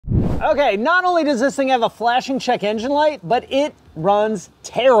Okay, not only does this thing have a flashing check engine light, but it runs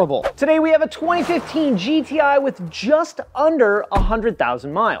terrible. Today we have a 2015 GTI with just under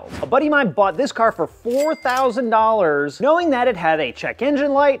 100,000 miles. A buddy of mine bought this car for $4,000, knowing that it had a check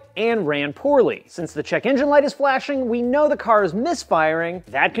engine light and ran poorly. Since the check engine light is flashing, we know the car is misfiring.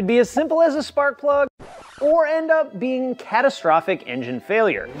 That could be as simple as a spark plug, or end up being catastrophic engine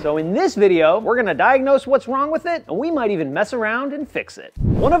failure. So in this video, we're gonna diagnose what's wrong with it, and we might even mess around and fix it.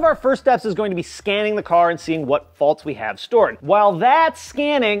 One of our first steps is going to be scanning the car and seeing what faults we have stored. While that's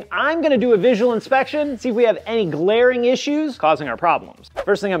scanning, I'm gonna do a visual inspection, see if we have any glaring issues causing our problems.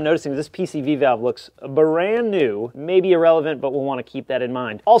 First thing I'm noticing is this PCV valve looks brand new, maybe irrelevant, but we'll wanna keep that in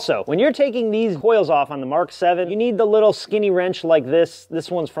mind. Also, when you're taking these coils off on the Mark 7, you need the little skinny wrench like this.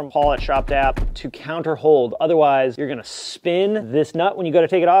 This one's from Paul at Shop Dap to counter hold. Otherwise, you're gonna spin this nut when you go to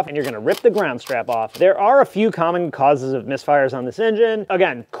take it off and you're gonna rip the ground strap off. There are a few common causes of misfires on this engine.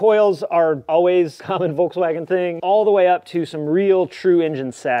 Again, coils are always a common Volkswagen thing, all the way up to some real true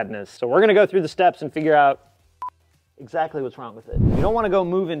engine sadness. So we're gonna go through the steps and figure out exactly what's wrong with it. You don't want to go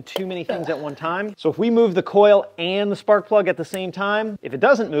moving too many things at one time. So if we move the coil and the spark plug at the same time, if it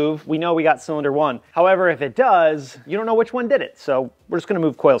doesn't move, we know we got cylinder 1. However, if it does, you don't know which one did it. So we're just gonna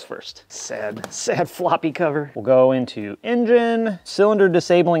move coils first. Sad floppy cover. We'll go into engine. Cylinder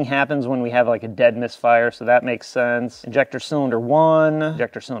disabling happens when we have like a dead misfire, so that makes sense. Injector cylinder 1,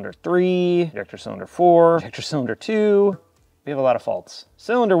 injector cylinder 3, injector cylinder 4, injector cylinder 2. We have a lot of faults.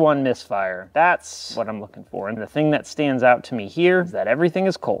 Cylinder 1 misfire, that's what I'm looking for. And the thing that stands out to me here is that everything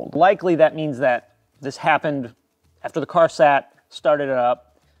is cold. Likely that means that this happened after the car sat, started it up,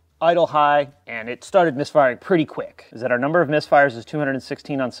 idle high, and it started misfiring pretty quick. Is that our number of misfires is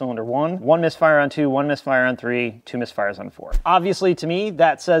 216 on cylinder 1, 1 misfire on 2, 1 misfire on 3, 2 misfires on 4. Obviously to me,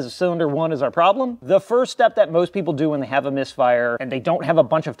 that says cylinder 1 is our problem. The first step that most people do when they have a misfire and they don't have a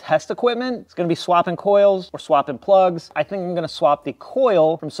bunch of test equipment, it's gonna be swapping coils or swapping plugs. I think I'm gonna swap the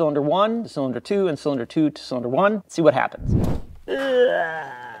coil from cylinder 1 to cylinder 2 and cylinder 2 to cylinder 1, see what happens.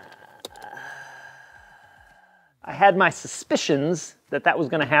 I had my suspicions that that was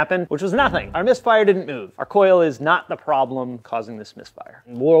gonna happen, which was nothing. Our misfire didn't move. Our coil is not the problem causing this misfire.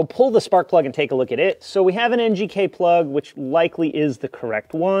 We'll pull the spark plug and take a look at it. So we have an NGK plug, which likely is the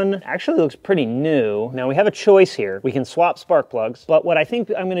correct one. It actually looks pretty new. Now we have a choice here. We can swap spark plugs, but what I think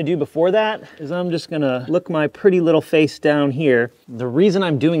I'm gonna do before that is I'm just gonna look my pretty little face down here. The reason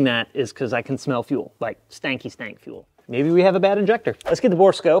I'm doing that is because I can smell fuel, like stanky stank fuel. Maybe we have a bad injector. Let's get the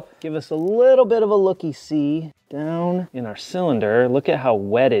bore scope. Give us a little bit of a looky-see down in our cylinder. Look at how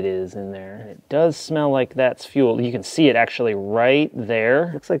wet it is in there. And it does smell like that's fuel. You can see it actually right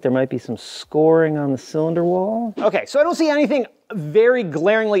there. Looks like there might be some scoring on the cylinder wall. Okay, so I don't see anything very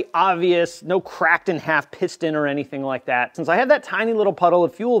glaringly obvious, no cracked in half piston or anything like that. Since I have that tiny little puddle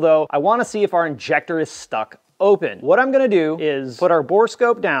of fuel though, I wanna see if our injector is stuck open. What I'm gonna do is put our bore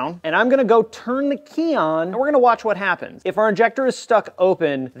scope down and I'm gonna go turn the key on and we're gonna watch what happens. If our injector is stuck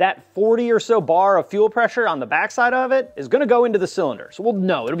open, that 40 or so bar of fuel pressure on the backside of it is gonna go into the cylinder. So we'll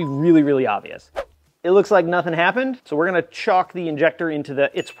know, it'll be really, really obvious. It looks like nothing happened, so we're gonna chalk the injector into the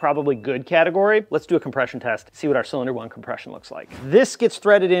it's probably good category. Let's do a compression test, see what our cylinder 1 compression looks like. This gets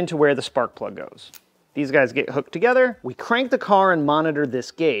threaded into where the spark plug goes. These guys get hooked together. We crank the car and monitor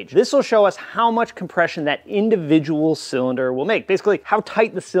this gauge. This will show us how much compression that individual cylinder will make. Basically, how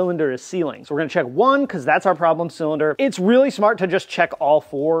tight the cylinder is sealing. So we're gonna check 1, because that's our problem cylinder. It's really smart to just check all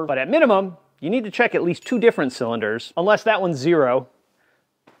 4, but at minimum, you need to check at least 2 different cylinders, unless that one's 0.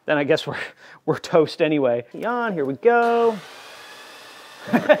 Then I guess we're toast anyway. On, here we go.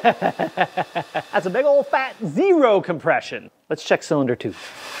 That's a big old fat 0 compression. Let's check cylinder 2.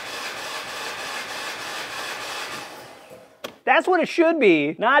 That's what it should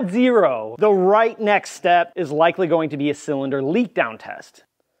be, not 0. The right next step is likely going to be a cylinder leak down test.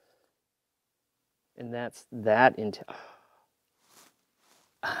 And that's that into...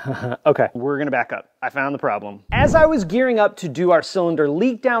 Okay, we're gonna back up. I found the problem. As I was gearing up to do our cylinder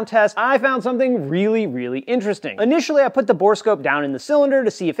leak down test, I found something really, really interesting. Initially, I put the bore scope down in the cylinder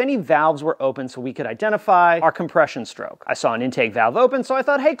to see if any valves were open so we could identify our compression stroke. I saw an intake valve open, so I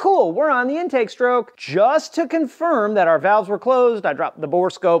thought, hey, cool, we're on the intake stroke. Just to confirm that our valves were closed, I dropped the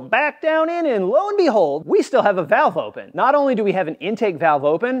bore scope back down in, and lo and behold, we still have a valve open. Not only do we have an intake valve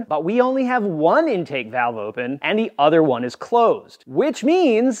open, but we only have 1 intake valve open, and the other one is closed, which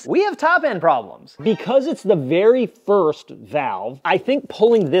means we have top end problems. Because it's the very first valve, I think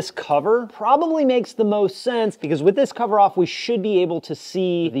pulling this cover probably makes the most sense, because with this cover off, we should be able to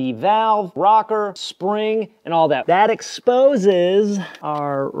see the valve, rocker, spring, and all that. That exposes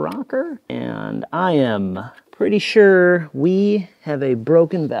our rocker, and I am pretty sure we have a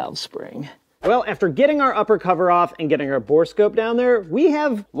broken valve spring. Well, after getting our upper cover off and getting our bore scope down there, we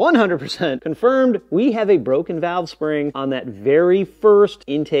have 100% confirmed we have a broken valve spring on that very first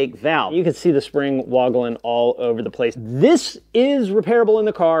intake valve. You can see the spring woggling all over the place. This is repairable in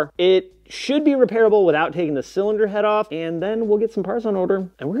the car. It should be repairable without taking the cylinder head off, and then we'll get some parts on order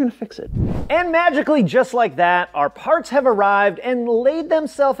and we're gonna fix it. And magically, just like that, our parts have arrived and laid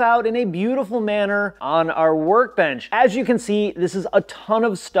themselves out in a beautiful manner on our workbench. As you can see, this is a ton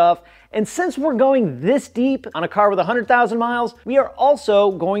of stuff. And since we're going this deep on a car with 100,000 miles, we are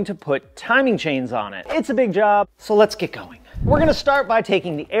also going to put timing chains on it. It's a big job, so let's get going. We're gonna start by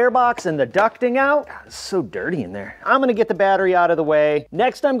taking the airbox and the ducting out. God, it's so dirty in there. I'm gonna get the battery out of the way.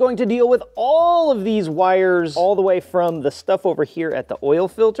 Next, I'm going to deal with all of these wires, all the way from the stuff over here at the oil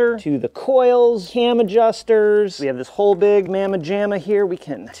filter to the coils, cam adjusters. We have this whole big mamma jamma here. We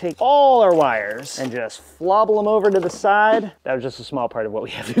can take all our wires and just flobble them over to the side. That was just a small part of what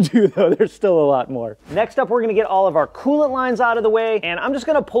we have to do though. There's still a lot more. Next up, we're gonna get all of our coolant lines out of the way, and I'm just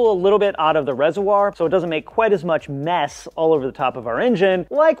gonna pull a little bit out of the reservoir so it doesn't make quite as much mess all over the top of our engine,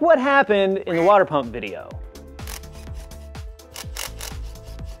 like what happened in the water pump video.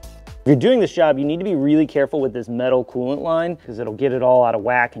 If you're doing this job, you need to be really careful with this metal coolant line because it'll get it all out of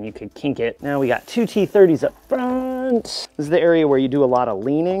whack and you could kink it. Now we got two T30s up front. This is the area where you do a lot of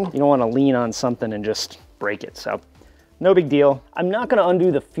leaning. You don't want to lean on something and just break it, so no big deal. I'm not gonna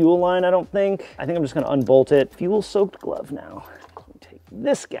undo the fuel line, I don't think. I think I'm just gonna unbolt it. Fuel-soaked glove now. Take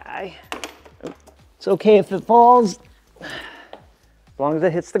this guy. It's okay if it falls, as long as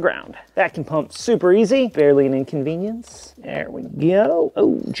it hits the ground. Vacuum pump, super easy, barely an inconvenience. There we go.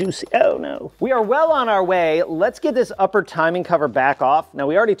 Oh, juicy, oh no. We are well on our way. Let's get this upper timing cover back off. Now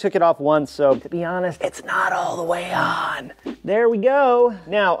we already took it off once, so to be honest, it's not all the way on. There we go.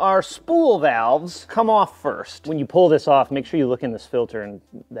 Now our spool valves come off first. When you pull this off, make sure you look in this filter and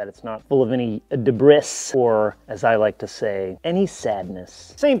that it's not full of any debris or, as I like to say, any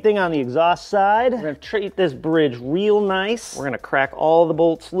sadness. Same thing on the exhaust side. We're gonna treat this bridge real nice. We're gonna crack all the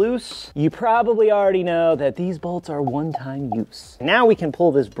bolts loose. You probably already know that these bolts are one-time use. Now we can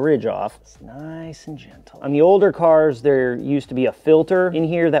pull this bridge off. It's nice and gentle. On the older cars, there used to be a filter in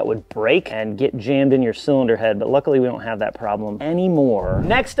here that would break and get jammed in your cylinder head, but luckily we don't have that problem anymore.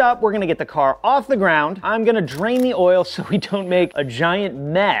 Next up, we're gonna get the car off the ground. I'm gonna drain the oil so we don't make a giant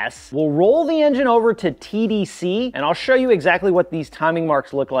mess. We'll roll the engine over to TDC, and I'll show you exactly what these timing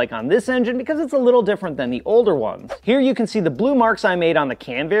marks look like on this engine because it's a little different than the older ones. Here you can see the blue marks I made on the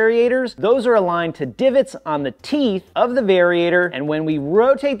cam variators. Those are aligned to divots on the teeth of the variator, and when we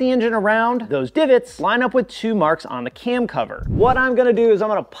rotate the engine around, those divots line up with two marks on the cam cover. What I'm gonna do is I'm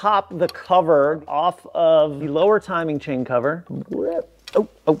gonna pop the cover off of the lower timing chain cover.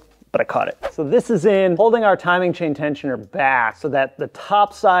 Oh, but I caught it. So this is in holding our timing chain tensioner back so that the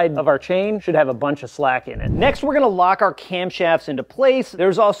top side of our chain should have a bunch of slack in it. Next, we're gonna lock our camshafts into place.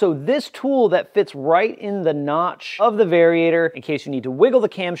 There's also this tool that fits right in the notch of the variator in case you need to wiggle the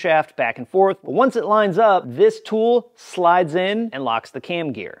camshaft back and forth. But once it lines up, this tool slides in and locks the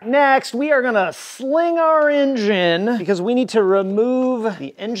cam gear. Next, we are gonna sling our engine because we need to remove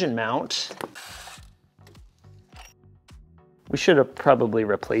the engine mount. We should have probably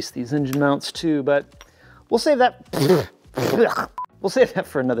replaced these engine mounts too, but we'll save that. We'll save that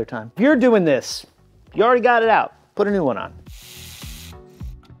for another time. If you're doing this, you already got it out. Put a new one on.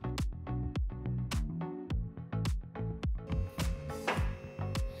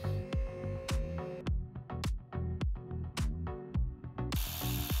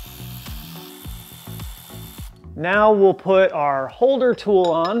 Now we'll put our holder tool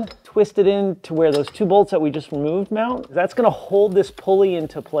on, twist it in to where those two bolts that we just removed mount. That's gonna hold this pulley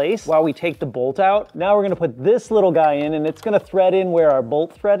into place while we take the bolt out. Now we're gonna put this little guy in and it's gonna thread in where our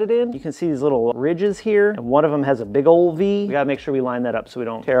bolt threaded in. You can see these little ridges here, and one of them has a big old V. We gotta make sure we line that up so we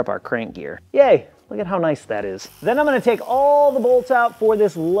don't tear up our crank gear. Yay! Look at how nice that is. Then I'm gonna take all the bolts out for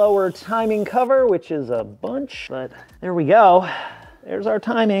this lower timing cover, which is a bunch, but there we go. There's our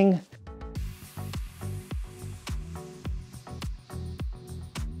timing.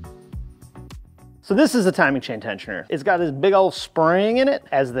 So this is a timing chain tensioner. It's got this big old spring in it.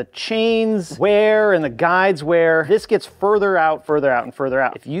 As the chains wear and the guides wear, this gets further out, and further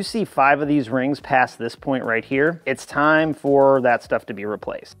out. If you see 5 of these rings past this point right here, it's time for that stuff to be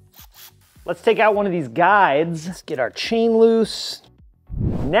replaced. Let's take out one of these guides. Let's get our chain loose.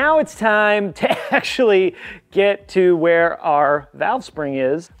 Now it's time to actually get to where our valve spring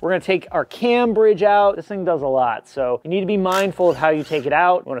is. We're gonna take our cam bridge out. This thing does a lot, so you need to be mindful of how you take it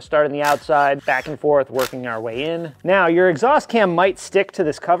out. We wanna start on the outside, back and forth, working our way in. Now, your exhaust cam might stick to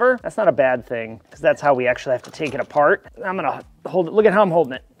this cover. That's not a bad thing, because that's how we actually have to take it apart. I'm gonna hold it. Look at how I'm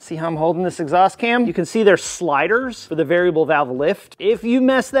holding it. See how I'm holding this exhaust cam? You can see there's sliders for the variable valve lift. If you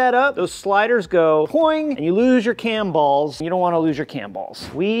mess that up, those sliders go poing and you lose your cam balls. You don't want to lose your cam balls.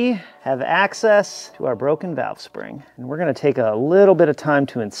 We have access to our broken valve spring, and we're going to take a little bit of time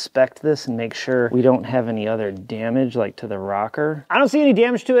to inspect this and make sure we don't have any other damage, like to the rocker. I don't see any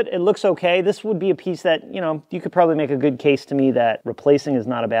damage to it. It looks okay. This would be a piece that, you know, you could probably make a good case to me that replacing is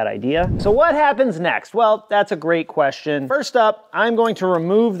not a bad idea. So what happens next? Well, that's a great question. First up, I'm going to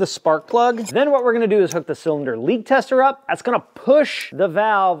remove the spark plug. Then what we're going to do is hook the cylinder leak tester up. That's going to push the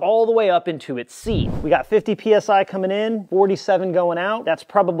valve all the way up into its seat. We got 50 PSI coming in, 47 going out. That's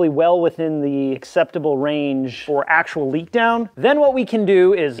probably well within the acceptable range for actual leak down. Then what we can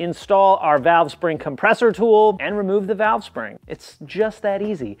do is install our valve spring compressor tool and remove the valve spring. It's just that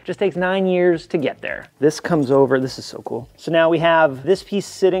easy. Just takes 9 years to get there. This comes over, this is so cool. So now we have this piece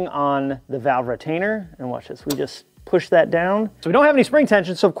sitting on the valve retainer, and watch this, we just push that down. So we don't have any spring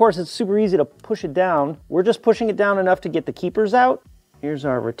tension, so of course it's super easy to push it down. We're just pushing it down enough to get the keepers out. Here's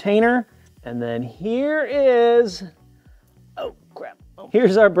our retainer, and then here is, oh crap.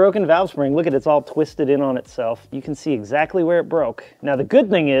 Here's our broken valve spring. Look at it, it's all twisted in on itself. You can see exactly where it broke. Now the good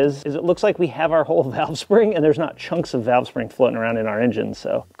thing is it looks like we have our whole valve spring and there's not chunks of valve spring floating around in our engine.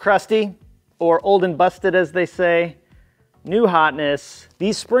 So crusty, or old and busted as they say, new hotness.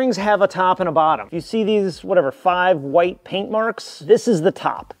 These springs have a top and a bottom. You see these, whatever, 5 white paint marks? This is the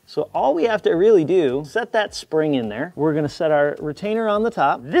top. So all we have to really do, set that spring in there. We're gonna set our retainer on the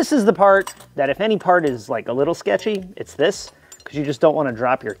top. This is the part that if any part is like a little sketchy, it's this, because you just don't want to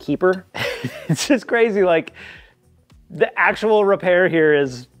drop your keeper. It's just crazy, like the actual repair here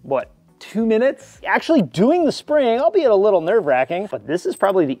is what, 2 minutes? Actually doing the spring, albeit a little nerve-wracking, but this is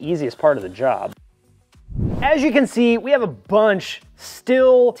probably the easiest part of the job. As you can see, we have a bunch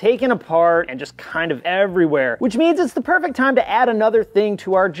still taken apart and just kind of everywhere, which means it's the perfect time to add another thing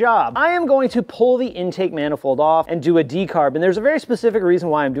to our job. I am going to pull the intake manifold off and do a decarb, and there's a very specific reason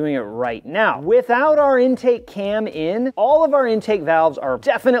why I'm doing it right now. Without our intake cam in, all of our intake valves are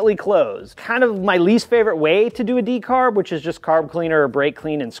definitely closed. Kind of my least favorite way to do a decarb, which is just carb cleaner or brake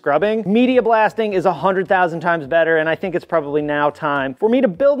clean and scrubbing. Media blasting is 100,000 times better, and I think it's probably now time for me to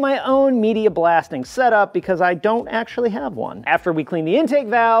build my own media blasting setup because I don't actually have one. After we clean the intake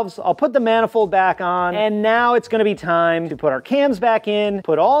valves, I'll put the manifold back on, and now it's gonna be time to put our cams back in,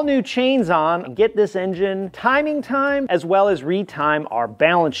 put all new chains on, and get this engine timing time, as well as retime our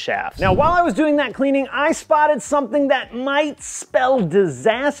balance shafts. Now, while I was doing that cleaning, I spotted something that might spell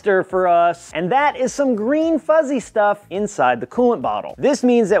disaster for us, and that is some green fuzzy stuff inside the coolant bottle. This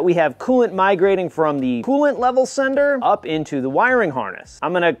means that we have coolant migrating from the coolant level sender up into the wiring harness.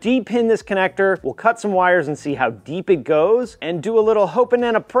 I'm gonna de-pin this connector, we'll cut some wires and see how deep it goes, and do a little hoping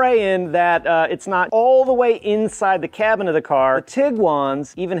and a praying that it's not all the way inside the cabin of the car. The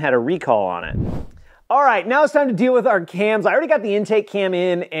Tiguan's even had a recall on it. All right, now it's time to deal with our cams. I already got the intake cam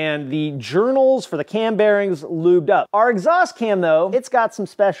in and the journals for the cam bearings lubed up. Our exhaust cam though, it's got some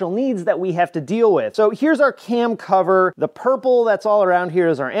special needs that we have to deal with. So here's our cam cover. The purple that's all around here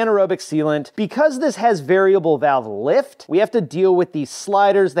is our anaerobic sealant. Because this has variable valve lift, we have to deal with these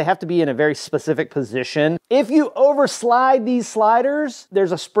sliders. They have to be in a very specific position. If you overslide these sliders,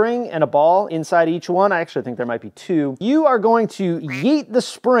 there's a spring and a ball inside each one. I actually think there might be 2. You are going to yeet the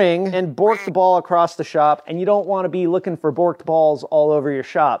spring and bork the ball across the shop, and you don't want to be looking for borked balls all over your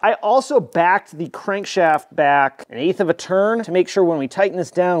shop. I also backed the crankshaft back 1/8 of a turn to make sure when we tighten this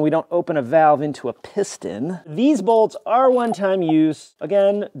down, we don't open a valve into a piston. These bolts are one-time use.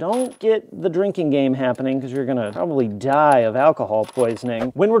 Again, don't get the drinking game happening because you're gonna probably die of alcohol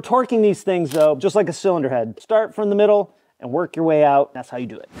poisoning. When we're torquing these things though, just like a cylinder head, start from the middle and work your way out. That's how you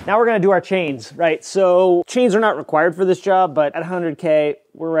do it. Now we're gonna do our chains, right? So chains are not required for this job, but at 100K,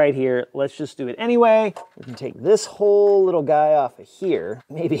 we're right here. Let's just do it anyway. We can take this whole little guy off of here.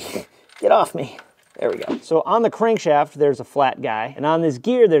 Maybe, get off me. There we go. So on the crankshaft, there's a flat guy, and on this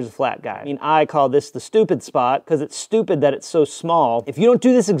gear, there's a flat guy. I mean, I call this the stupid spot because it's stupid that it's so small. If you don't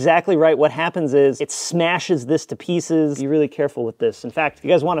do this exactly right, what happens is it smashes this to pieces. Be really careful with this. In fact, if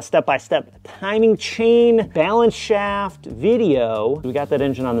you guys want a step-by-step timing chain, balance shaft video, we got that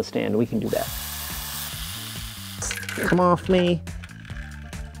engine on the stand. We can do that. Come off me.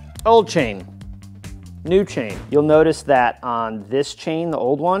 Old chain. new chain. You'll notice that on this chain, the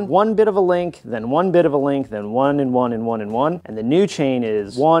old one bit of a link, then one bit of a link, then one and one and one and one. And the new chain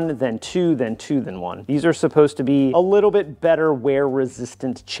is one, then two, then two, then one. These are supposed to be a little bit better wear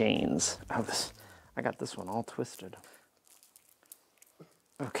resistant chains. Oh, I got this one all twisted.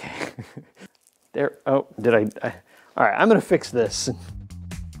 Okay. There, oh, did I all right, I'm gonna fix this.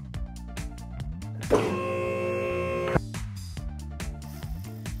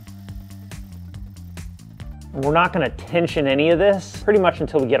 We're not gonna tension any of this pretty much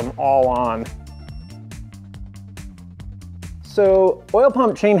until we get them all on. So oil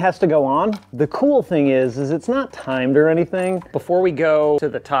pump chain has to go on. The cool thing is it's not timed or anything. Before we go to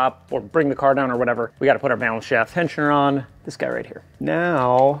the top or bring the car down or whatever, we gotta put our balance shaft tensioner on, this guy right here.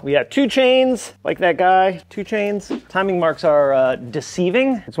 Now we have two chains, like that guy, two chains. Timing marks are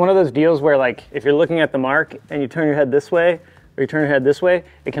deceiving. It's one of those deals where like, if you're looking at the mark and you turn your head this way, or you turn your head this way,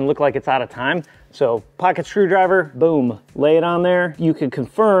 it can look like it's out of time. So pocket screwdriver, boom, lay it on there. You can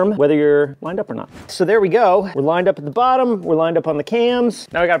confirm whether you're lined up or not. So there we go. We're lined up at the bottom. We're lined up on the cams.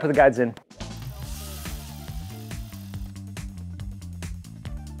 Now we gotta put the guides in.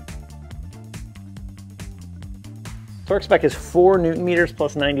 Torque spec is 4 Newton meters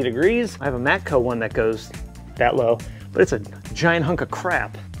plus 90 degrees. I have a Matco one that goes that low, but it's a giant hunk of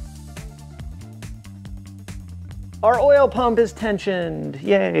crap. Our oil pump is tensioned,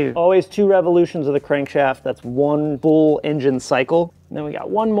 yay. Always 2 revolutions of the crankshaft. That's 1 full engine cycle. And then we got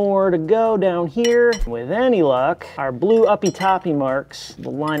 1 more to go down here. With any luck, our blue uppy-toppy marks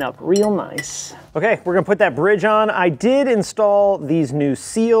will line up real nice. Okay, we're gonna put that bridge on. I did install these new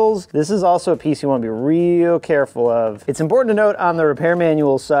seals. This is also a piece you wanna be real careful of. It's important to note on the repair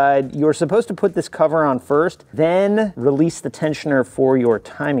manual side, you're supposed to put this cover on first, then release the tensioner for your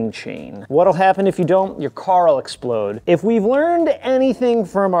timing chain. What'll happen if you don't? Your car will explode. If we've learned anything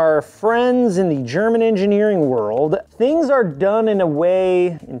from our friends in the German engineering world, things are done in a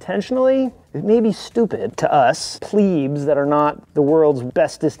way intentionally. It may be stupid to us plebes that are not the world's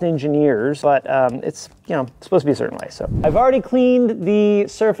bestest engineers, but it's, you know, it's supposed to be a certain way. So I've already cleaned the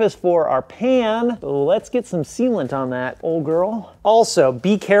surface for our pan. So let's get some sealant on that, old girl. Also,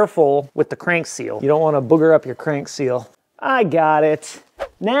 be careful with the crank seal. You don't want to booger up your crank seal. I got it.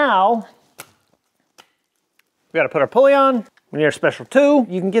 Now, we got to put our pulley on. We need our special 2.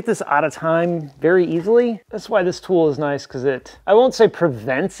 You can get this out of time very easily. That's why this tool is nice, because it, I won't say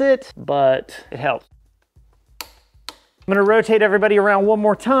prevents it, but it helps. I'm gonna rotate everybody around one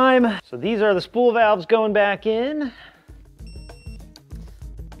more time. So these are the spool valves going back in.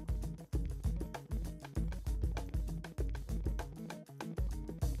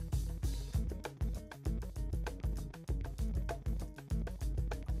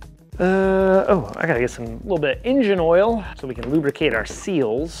 Oh, I gotta get some little bit of engine oil so we can lubricate our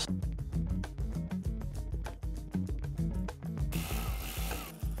seals.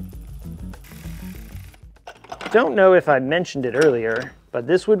 Don't know if I mentioned it earlier, but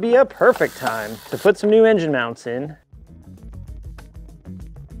this would be a perfect time to put some new engine mounts in.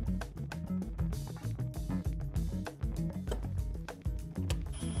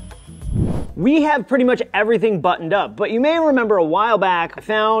 We have pretty much everything buttoned up, but you may remember a while back, I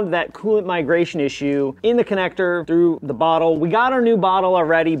found that coolant migration issue in the connector through the bottle. We got our new bottle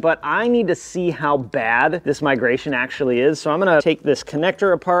already, but I need to see how bad this migration actually is. So I'm gonna take this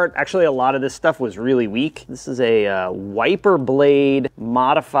connector apart. Actually, a lot of this stuff was really weak. This is a wiper blade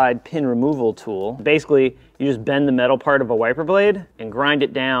modified pin removal tool. Basically, you just bend the metal part of a wiper blade and grind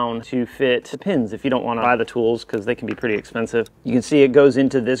it down to fit the pins if you don't want to buy the tools, because they can be pretty expensive. You can see it goes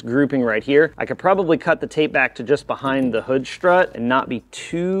into this grouping right here. I could probably cut the tape back to just behind the hood strut and not be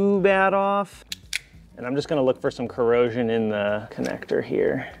too bad off. And I'm just gonna look for some corrosion in the connector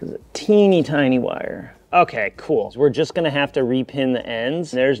here. There's a teeny tiny wire. Okay, cool. So we're just gonna have to repin the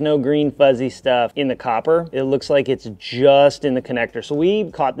ends. There's no green fuzzy stuff in the copper. It looks like it's just in the connector. So we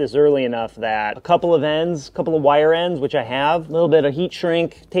caught this early enough that a couple of ends, a couple of wire ends, which I have, a little bit of heat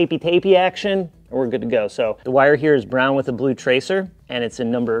shrink, tapey action, and we're good to go. So the wire here is brown with a blue tracer, and it's in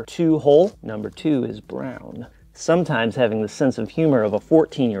number 2 hole. Number 2 is brown. Sometimes having the sense of humor of a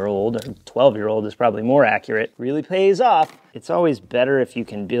 14-year-old or 12-year-old is probably more accurate. Really pays off. It's always better if you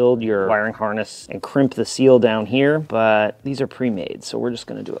can build your wiring harness and crimp the seal down here, but these are pre-made, so we're just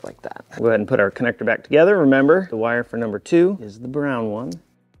gonna do it like that. We'll go ahead and put our connector back together. Remember, the wire for number 2 is the brown one.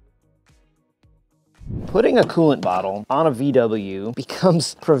 Putting a coolant bottle on a VW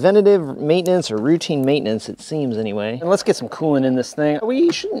becomes preventative maintenance or routine maintenance, it seems anyway. And let's get some coolant in this thing.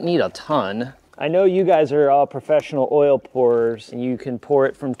 We shouldn't need a ton. I know you guys are all professional oil pourers and you can pour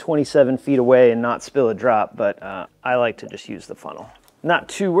it from 27 feet away and not spill a drop, but I like to just use the funnel. not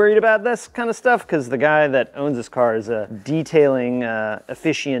too worried about this kind of stuff because the guy that owns this car is a detailing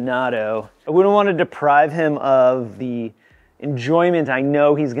aficionado. I wouldn't want to deprive him of the enjoyment I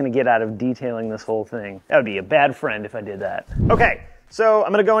know he's going to get out of detailing this whole thing. That would be a bad friend if I did that. Okay, so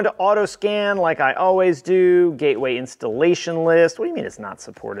I'm going to go into auto scan like I always do. Gateway installation list. What do you mean it's not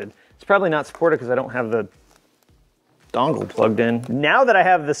supported? It's probably not supported because I don't have the dongle plugged in. Now that I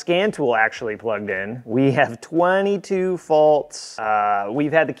have the scan tool actually plugged in, we have 22 faults.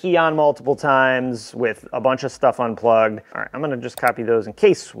 We've had the key on multiple times with a bunch of stuff unplugged. All right, I'm gonna just copy those in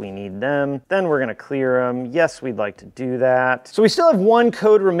case we need them. Then we're gonna clear them. Yes, we'd like to do that. So we still have one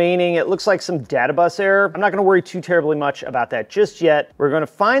code remaining. It looks like some data bus error. I'm not gonna worry too terribly much about that just yet. We're gonna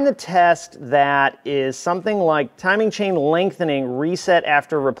find the test that is something like timing chain lengthening reset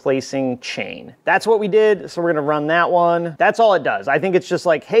after replacing chain. That's what we did, so we're gonna run that one. That's all it does. I think it's just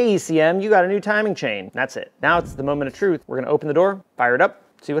like, hey, ECM, you got a new timing chain. That's it. Now it's the moment of truth. We're gonna open the door, fire it up,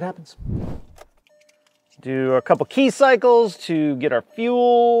 see what happens. Do a couple key cycles to get our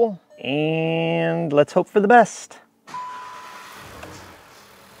fuel, and let's hope for the best.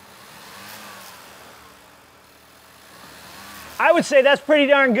 I would say that's pretty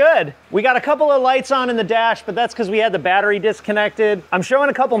darn good. We got a couple of lights on in the dash, but that's because we had the battery disconnected. I'm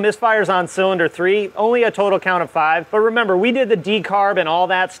showing a couple misfires on cylinder 3, only a total count of 5. But remember, we did the decarb and all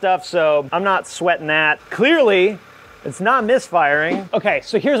that stuff, so I'm not sweating that. Clearly, it's not misfiring. Okay,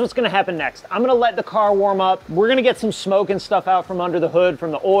 so here's what's gonna happen next. I'm gonna let the car warm up. We're gonna get some smoke and stuff out from under the hood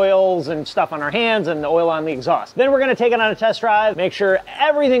from the oils and stuff on our hands and the oil on the exhaust. Then we're gonna take it on a test drive, make sure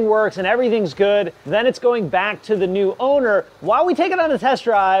everything works and everything's good. Then it's going back to the new owner. While we take it on a test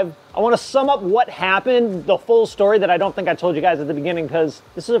drive, I want to sum up what happened, the full story that I don't think I told you guys at the beginning because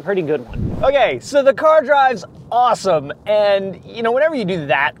this is a pretty good one. Okay, so the car drives awesome. And, you know, whenever you do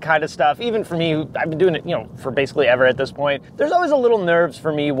that kind of stuff, even for me, I've been doing it, you know, for basically ever at this point, there's always a little nerves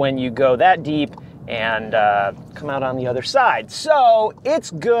for me when you go that deep and come out on the other side. So it's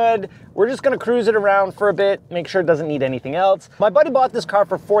good. We're just gonna cruise it around for a bit, make sure it doesn't need anything else. My buddy bought this car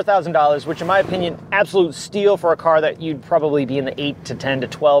for $4,000, which in my opinion, absolute steal for a car that you'd probably be in the 8 to 10 to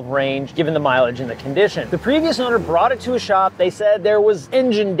 12 range, given the mileage and the condition. The previous owner brought it to a shop. They said there was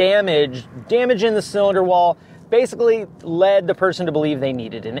engine damage in the cylinder wall, basically led the person to believe they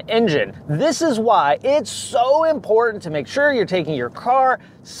needed an engine. This is why it's so important to make sure you're taking your car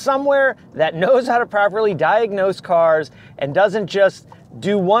somewhere that knows how to properly diagnose cars and doesn't just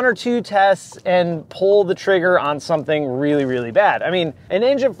do 1 or 2 tests and pull the trigger on something really, really bad. I mean, an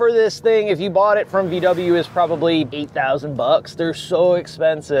engine for this thing, if you bought it from VW, is probably 8,000 bucks. They're so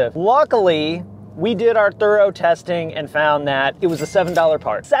expensive. Luckily, we did our thorough testing and found that it was a $7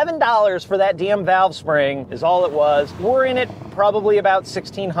 part. $7 for that damn valve spring is all it was. We're in it probably about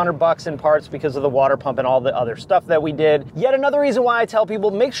 1,600 bucks in parts because of the water pump and all the other stuff that we did. Yet another reason why I tell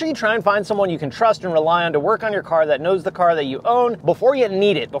people, make sure you try and find someone you can trust and rely on to work on your car that knows the car that you own before you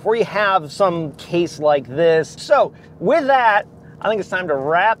need it, before you have some case like this. So with that, I think it's time to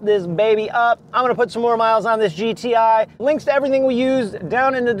wrap this baby up. I'm gonna put some more miles on this GTI. Links to everything we used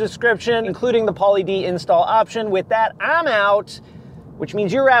down in the description, including the Poly D install option. With that, I'm out, which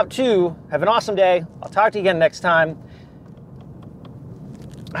means you're out too. Have an awesome day. I'll talk to you again next time.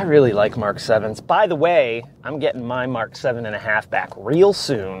 I really like Mark 7s. By the way, I'm getting my Mark 7.5 back real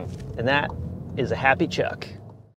soon, and that is a happy Chuck.